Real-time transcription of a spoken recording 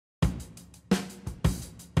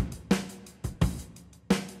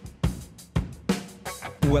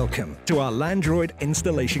Welcome to our Landroid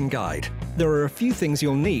installation guide. There are a few things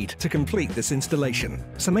you'll need to complete this installation,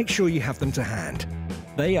 so make sure you have them to hand.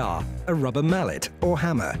 They are a rubber mallet or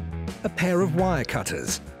hammer, a pair of wire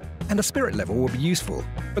cutters, and a spirit level will be useful,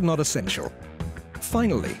 but not essential.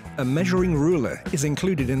 Finally, a measuring ruler is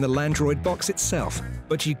included in the Landroid box itself,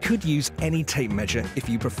 but you could use any tape measure if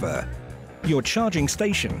you prefer. Your charging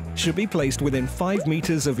station should be placed within 5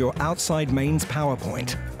 meters of your outside mains power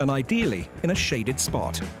point, and ideally in a shaded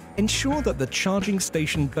spot. Ensure that the charging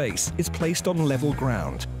station base is placed on level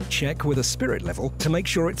ground. Check with a spirit level to make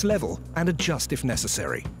sure it's level and adjust if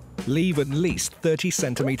necessary. Leave at least 30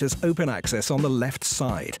 centimeters open access on the left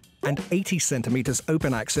side and 80 centimeters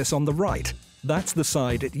open access on the right. That's the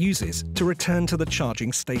side it uses to return to the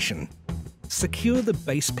charging station. Secure the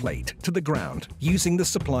base plate to the ground using the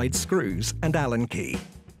supplied screws and Allen key.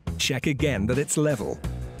 Check again that it's level.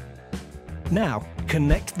 Now,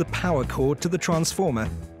 connect the power cord to the transformer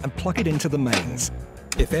and plug it into the mains.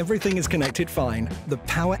 If everything is connected fine, the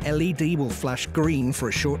power LED will flash green for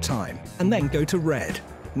a short time and then go to red.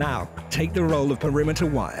 Now, take the roll of perimeter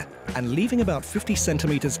wire and, leaving about 50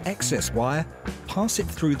 centimeters excess wire, pass it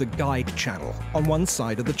through the guide channel on one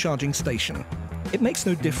side of the charging station. It makes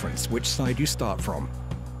no difference which side you start from.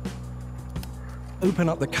 Open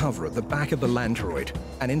up the cover at the back of the Landroid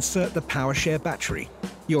and insert the PowerShare battery.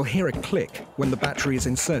 You'll hear a click when the battery is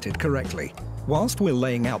inserted correctly. Whilst we're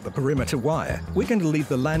laying out the perimeter wire, we're going to leave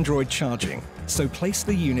the Landroid charging, so place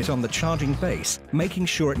the unit on the charging base, making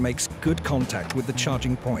sure it makes good contact with the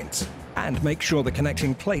charging points. And make sure the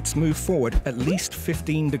connecting plates move forward at least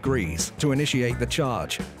 15 degrees to initiate the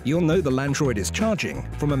charge. You'll know the Landroid is charging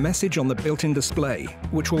from a message on the built-in display,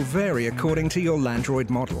 which will vary according to your Landroid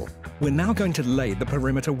model. We're now going to lay the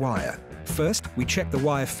perimeter wire. First, we check the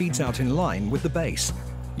wire feeds out in line with the base.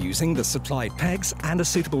 Using the supplied pegs and a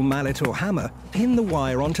suitable mallet or hammer, pin the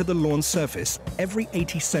wire onto the lawn surface every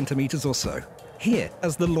 80 centimeters or so. Here,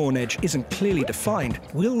 as the lawn edge isn't clearly defined,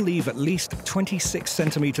 we'll leave at least 26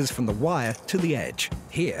 centimeters from the wire to the edge.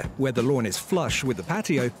 Here, where the lawn is flush with the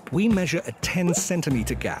patio, we measure a 10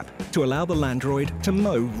 centimeter gap to allow the Landroid to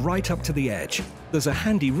mow right up to the edge. There's a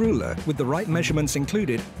handy ruler with the right measurements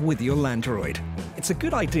included with your Landroid. It's a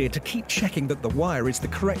good idea to keep checking that the wire is the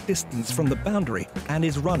correct distance from the boundary and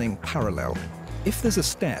is running parallel. If there's a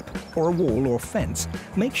step, or a wall or fence,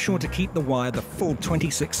 make sure to keep the wire the full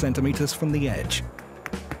 26 centimeters from the edge.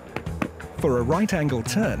 For a right angle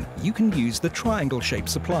turn, you can use the triangle shape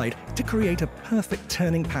supplied to create a perfect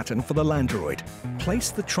turning pattern for the Landroid. Place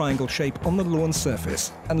the triangle shape on the lawn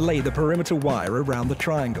surface and lay the perimeter wire around the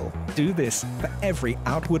triangle. Do this for every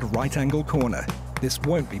outward right angle corner. This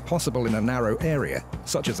won't be possible in a narrow area,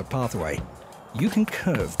 such as a pathway. You can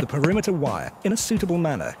curve the perimeter wire in a suitable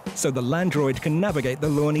manner so the Landroid can navigate the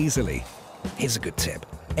lawn easily. Here's a good tip.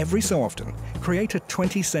 Every so often, create a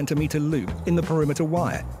 20 centimeter loop in the perimeter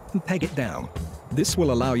wire and peg it down. This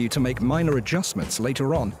will allow you to make minor adjustments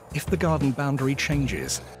later on if the garden boundary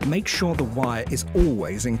changes. Make sure the wire is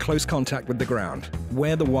always in close contact with the ground.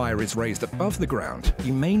 Where the wire is raised above the ground,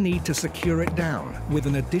 you may need to secure it down with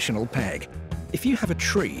an additional peg. If you have a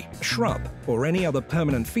tree, a shrub, or any other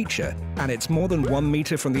permanent feature, and it's more than 1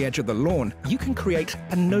 meter from the edge of the lawn, you can create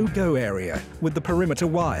a no-go area with the perimeter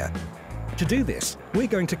wire. To do this, we're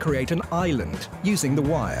going to create an island using the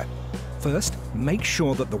wire. First, make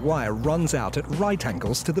sure that the wire runs out at right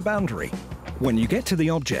angles to the boundary. When you get to the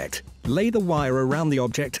object, lay the wire around the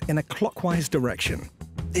object in a clockwise direction.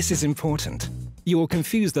 This is important. You will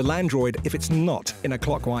confuse the Landroid if it's not in a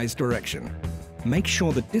clockwise direction. Make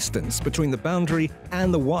sure the distance between the boundary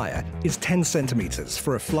and the wire is 10 centimeters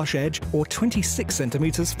for a flush edge or 26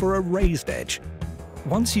 centimeters for a raised edge.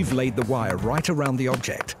 Once you've laid the wire right around the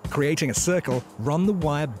object, creating a circle, run the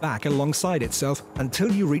wire back alongside itself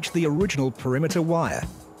until you reach the original perimeter wire.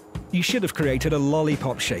 You should have created a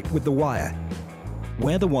lollipop shape with the wire.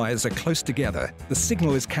 Where the wires are close together, the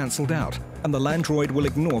signal is cancelled out and the Landroid will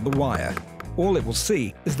ignore the wire. All it will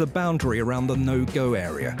see is the boundary around the no-go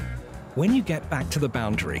area. When you get back to the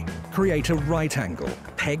boundary, create a right angle,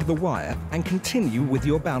 peg the wire, and continue with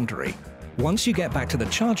your boundary. Once you get back to the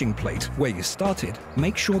charging plate where you started,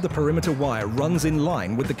 make sure the perimeter wire runs in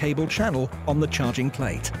line with the cable channel on the charging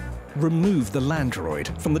plate. Remove the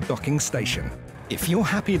Landroid from the docking station. If you're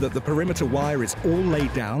happy that the perimeter wire is all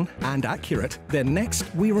laid down and accurate, then next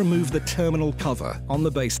we remove the terminal cover on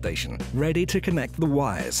the base station, ready to connect the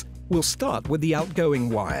wires. We'll start with the outgoing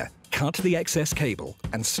wire. Cut the excess cable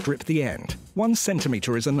and strip the end. 1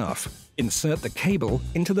 centimeter is enough. Insert the cable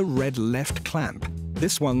into the red left clamp.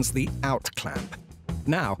 This one's the out clamp.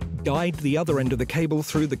 Now, guide the other end of the cable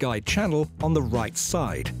through the guide channel on the right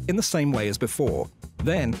side, in the same way as before.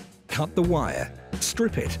 Then, cut the wire,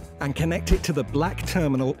 strip it, and connect it to the black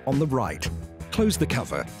terminal on the right. Close the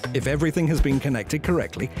cover. If everything has been connected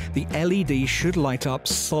correctly, the LED should light up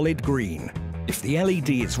solid green. If the LED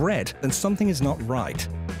is red, then something is not right.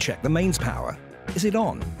 Check the mains power. Is it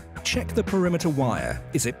on? Check the perimeter wire.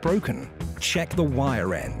 Is it broken? Check the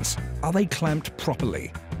wire ends. Are they clamped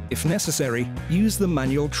properly? If necessary, use the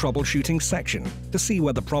manual troubleshooting section to see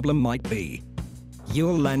where the problem might be.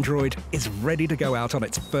 Your Landroid is ready to go out on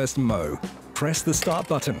its first mow. Press the start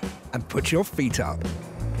button and put your feet up.